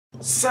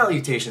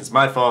Salutations,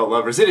 my Fallout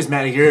lovers. It is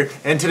Matty here,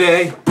 and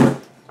today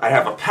I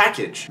have a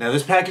package. Now,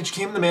 this package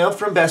came in the mail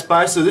from Best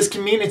Buy, so this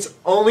can mean it's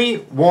only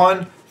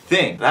one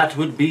thing. That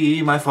would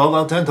be my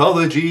Fallout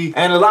Anthology.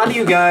 And a lot of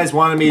you guys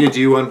wanted me to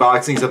do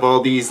unboxings of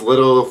all these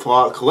little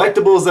Fallout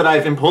collectibles that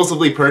I've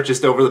impulsively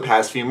purchased over the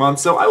past few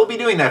months, so I will be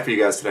doing that for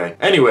you guys today.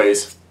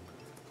 Anyways,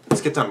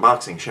 let's get to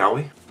unboxing, shall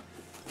we?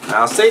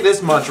 Now, I'll say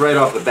this much right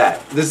off the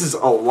bat. This is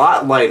a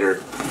lot lighter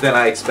than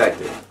I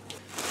expected.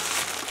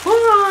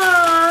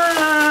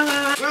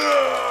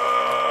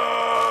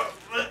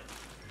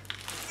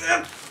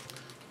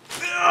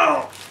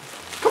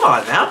 Come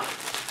on now.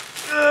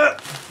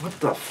 What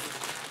the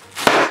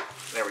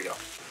f... There we go.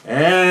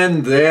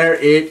 And there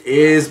it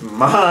is,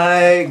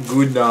 my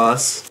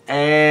goodness.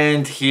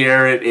 And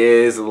here it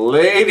is,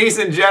 ladies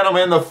and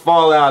gentlemen, the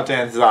Fallout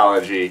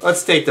Anthology.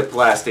 Let's take the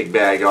plastic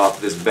bag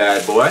off this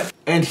bad boy.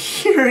 And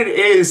here it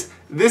is.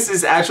 This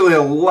is actually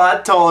a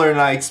lot taller than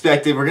I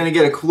expected. We're gonna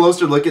get a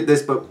closer look at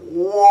this, but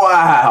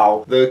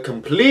wow! The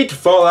complete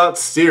Fallout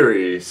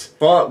series.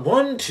 Fallout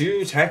 1,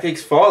 2,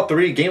 Tactics, Fallout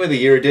 3, Game of the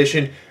Year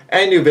Edition,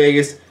 and New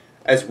Vegas,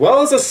 as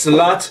well as a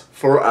slot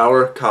for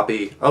our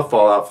copy of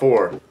Fallout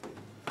 4.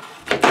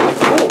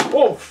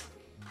 Oh,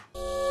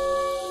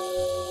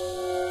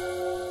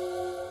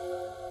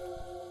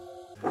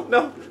 oh.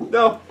 No,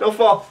 no, don't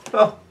fall.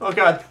 Oh, oh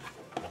God.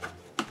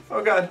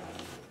 Oh God.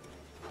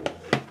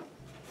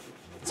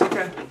 It's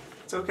okay.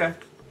 It's okay.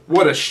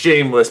 What a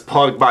shameless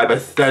pug by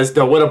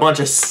Bethesda. What a bunch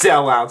of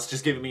sellouts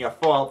just giving me a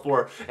Fallout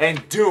 4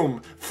 and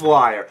Doom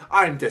flyer.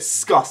 I'm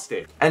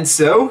disgusted. And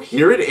so,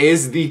 here it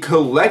is, the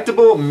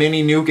collectible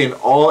mini nuke in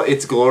all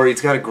its glory. It's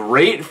got a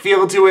great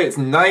feel to it. It's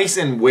nice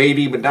and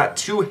weighty, but not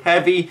too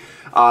heavy.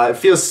 It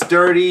feels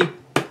sturdy.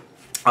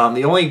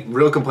 The only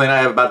real complaint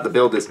I have about the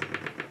build is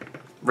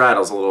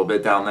rattles a little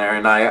bit down there,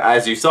 and I,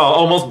 as you saw,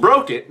 almost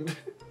broke it.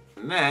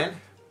 And then,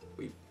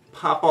 we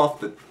pop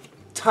off the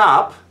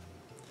top.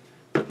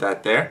 Put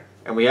that there.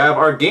 And we have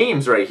our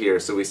games right here.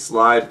 So we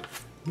slide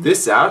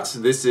this out.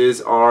 This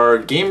is our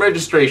game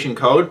registration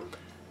code.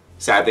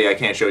 Sadly, I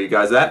can't show you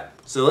guys that.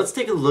 So let's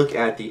take a look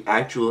at the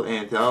actual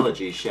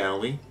anthology,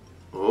 shall we?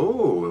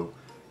 Oh,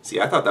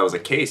 see, I thought that was a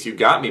case. You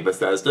got me,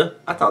 Bethesda.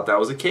 I thought that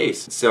was a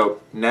case. So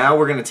now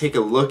we're going to take a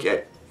look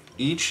at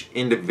each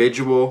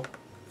individual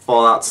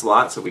Fallout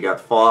slot. So we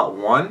got Fallout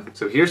 1.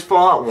 So here's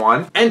Fallout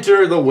 1.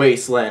 Enter the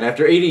wasteland.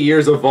 After 80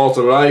 years of Vault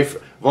life,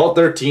 Vault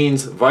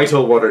 13's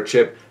vital water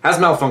chip has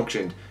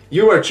malfunctioned.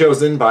 You are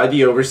chosen by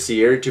the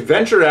Overseer to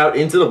venture out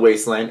into the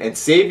wasteland and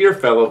save your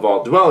fellow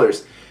Vault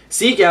dwellers.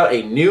 Seek out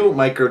a new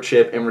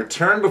microchip and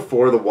return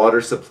before the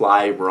water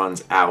supply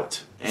runs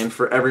out. And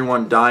for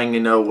everyone dying to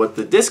know what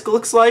the disc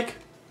looks like,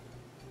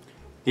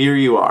 here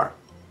you are.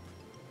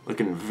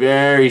 Looking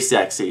very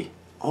sexy.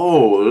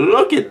 Oh,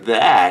 look at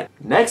that.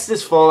 Next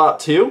is Fallout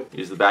 2.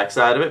 Here's the back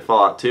side of it,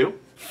 Fallout 2.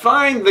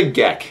 Find the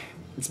Gek.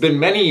 It's been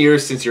many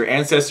years since your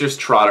ancestors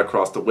trod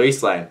across the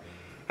wasteland.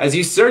 As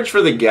you search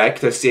for the Gek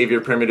to save your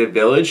primitive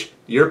village,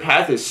 your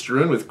path is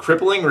strewn with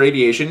crippling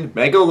radiation,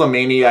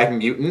 megalomaniac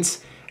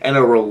mutants, and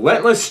a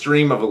relentless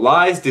stream of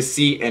lies,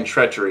 deceit, and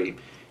treachery.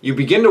 You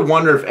begin to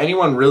wonder if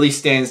anyone really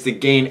stands to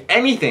gain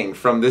anything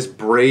from this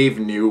brave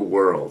new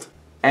world.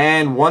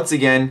 And once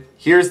again,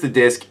 here's the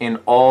disc in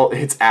all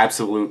its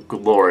absolute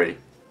glory.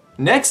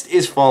 Next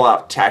is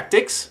Fallout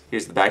Tactics.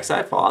 Here's the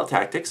backside, Fallout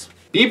Tactics.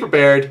 Be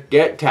prepared,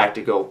 get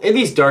tactical. In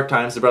these dark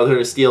times, the Brotherhood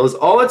of Steel is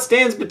all that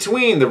stands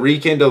between the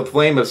rekindled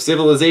flame of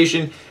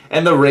civilization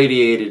and the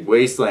radiated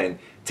wasteland.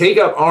 Take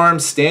up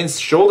arms, stand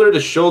shoulder to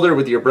shoulder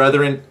with your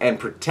brethren, and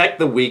protect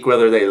the weak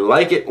whether they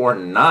like it or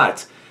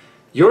not.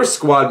 Your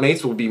squad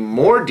mates will be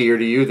more dear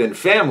to you than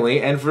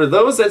family, and for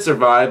those that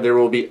survive, there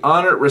will be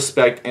honor,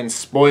 respect, and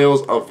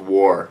spoils of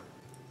war.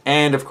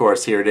 And of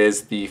course, here it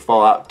is, the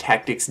Fallout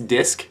Tactics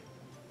disc.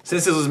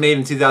 Since this was made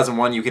in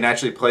 2001, you can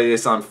actually play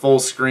this on full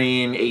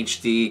screen,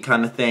 HD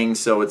kind of thing,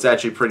 so it's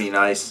actually pretty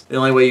nice. The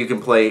only way you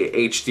can play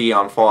HD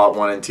on Fallout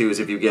 1 and 2 is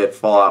if you get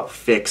Fallout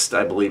Fixed,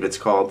 I believe it's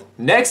called.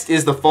 Next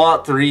is the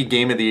Fallout 3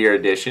 Game of the Year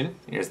Edition.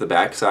 Here's the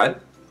back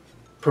side.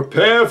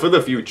 Prepare for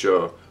the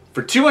future.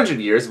 For 200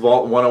 years,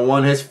 Vault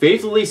 101 has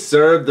faithfully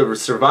served the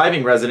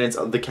surviving residents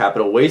of the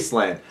capital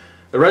wasteland.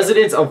 The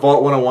residents of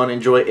Vault 101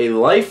 enjoy a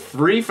life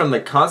free from the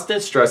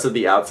constant stress of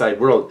the outside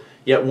world.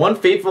 Yet one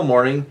fateful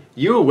morning,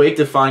 you awake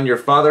to find your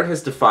father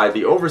has defied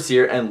the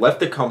Overseer and left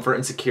the comfort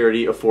and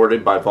security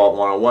afforded by Vault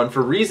 101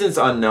 for reasons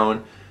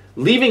unknown.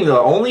 Leaving the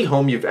only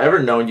home you've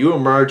ever known, you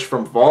emerge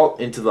from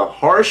Vault into the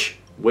harsh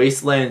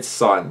wasteland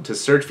sun to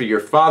search for your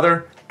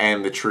father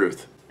and the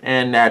truth.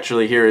 And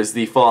naturally, here is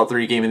the Fallout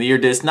 3 Game of the Year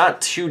disc,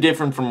 not too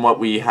different from what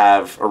we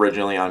have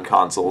originally on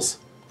consoles.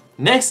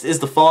 Next is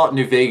the Fallout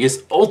New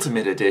Vegas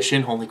Ultimate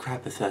Edition. Holy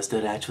crap, Bethesda,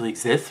 it actually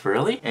exists,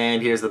 really?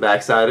 And here's the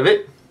back side of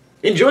it.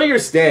 Enjoy your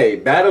stay.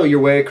 Battle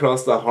your way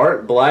across the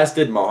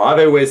heart-blasted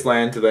Mojave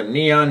Wasteland to the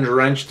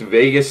neon-drenched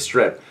Vegas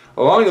Strip.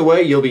 Along the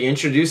way, you'll be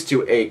introduced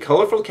to a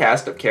colorful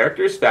cast of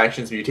characters,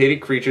 factions, mutated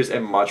creatures,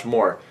 and much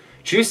more.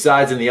 Choose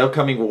sides in the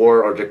upcoming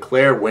war or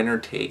declare winner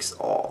takes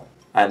all.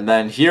 And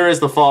then here is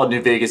the Fallout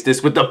New Vegas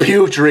disc with the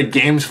putrid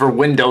games for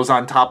Windows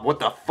on top. What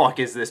the fuck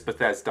is this,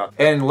 Bethesda?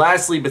 And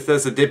lastly,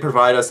 Bethesda did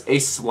provide us a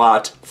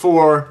slot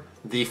for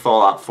the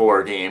Fallout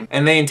 4 game.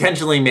 And they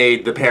intentionally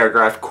made the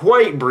paragraph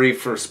quite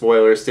brief for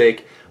spoilers'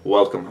 sake.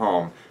 Welcome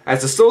home.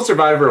 As the sole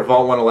survivor of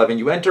Vault 111,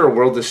 you enter a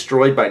world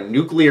destroyed by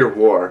nuclear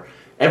war.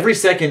 Every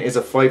second is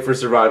a fight for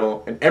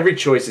survival, and every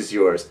choice is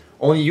yours.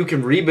 Only you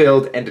can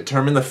rebuild and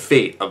determine the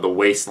fate of the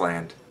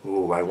wasteland.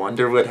 Ooh, I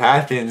wonder what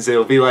happens.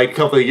 It'll be like a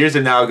couple of years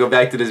from now, I'll go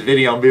back to this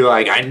video and be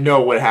like, I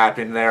know what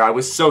happened there. I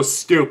was so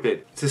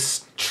stupid. To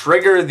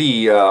trigger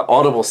the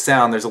audible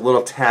sound, there's a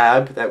little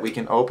tab that we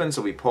can open,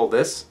 so we pull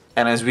this.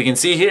 And as we can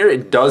see here,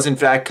 it does in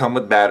fact come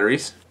with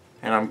batteries.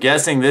 And I'm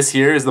guessing this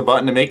here is the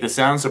button to make the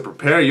sound, so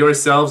prepare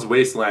yourselves,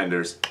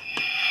 Wastelanders.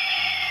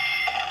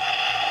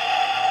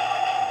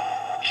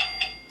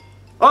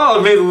 Oh,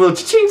 it made a little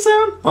cha-ching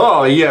sound?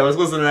 Oh yeah, let's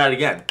listen to that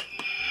again.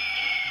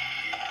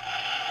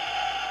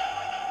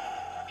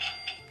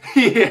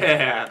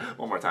 Yeah,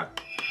 one more time.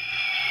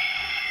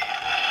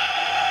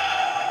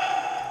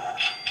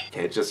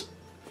 Okay, just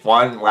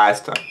one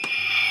last time.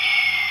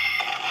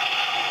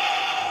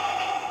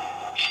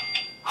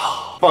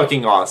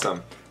 Fucking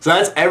awesome. So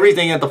that's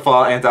everything that the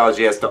Fallout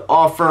Anthology has to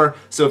offer.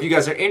 So if you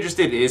guys are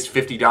interested, it is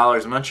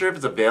 $50. I'm not sure if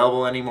it's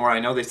available anymore. I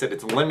know they said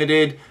it's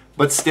limited,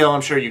 but still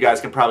I'm sure you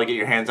guys can probably get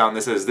your hands on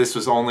this, as this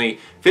was only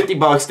 50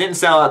 bucks. Didn't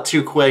sell out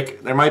too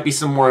quick. There might be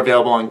some more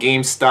available on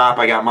GameStop.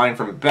 I got mine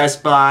from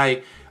Best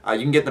Buy. You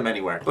can get them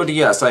anywhere. But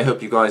yes, I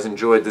hope you guys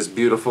enjoyed this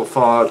beautiful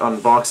Fallout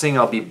unboxing.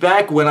 I'll be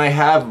back when I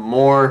have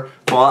more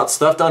Fallout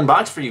stuff to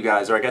unbox for you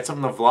guys, or I got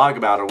something to vlog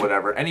about or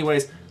whatever.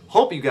 Anyways,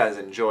 hope you guys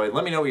enjoyed.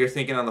 Let me know what you're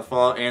thinking on the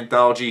Fallout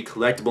Anthology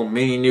collectible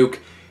mini nuke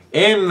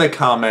in the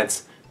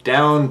comments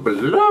down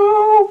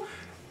below.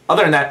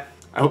 Other than that,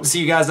 I hope to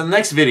see you guys in the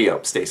next video.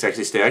 Stay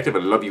sexy, stay active. I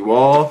love you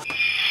all.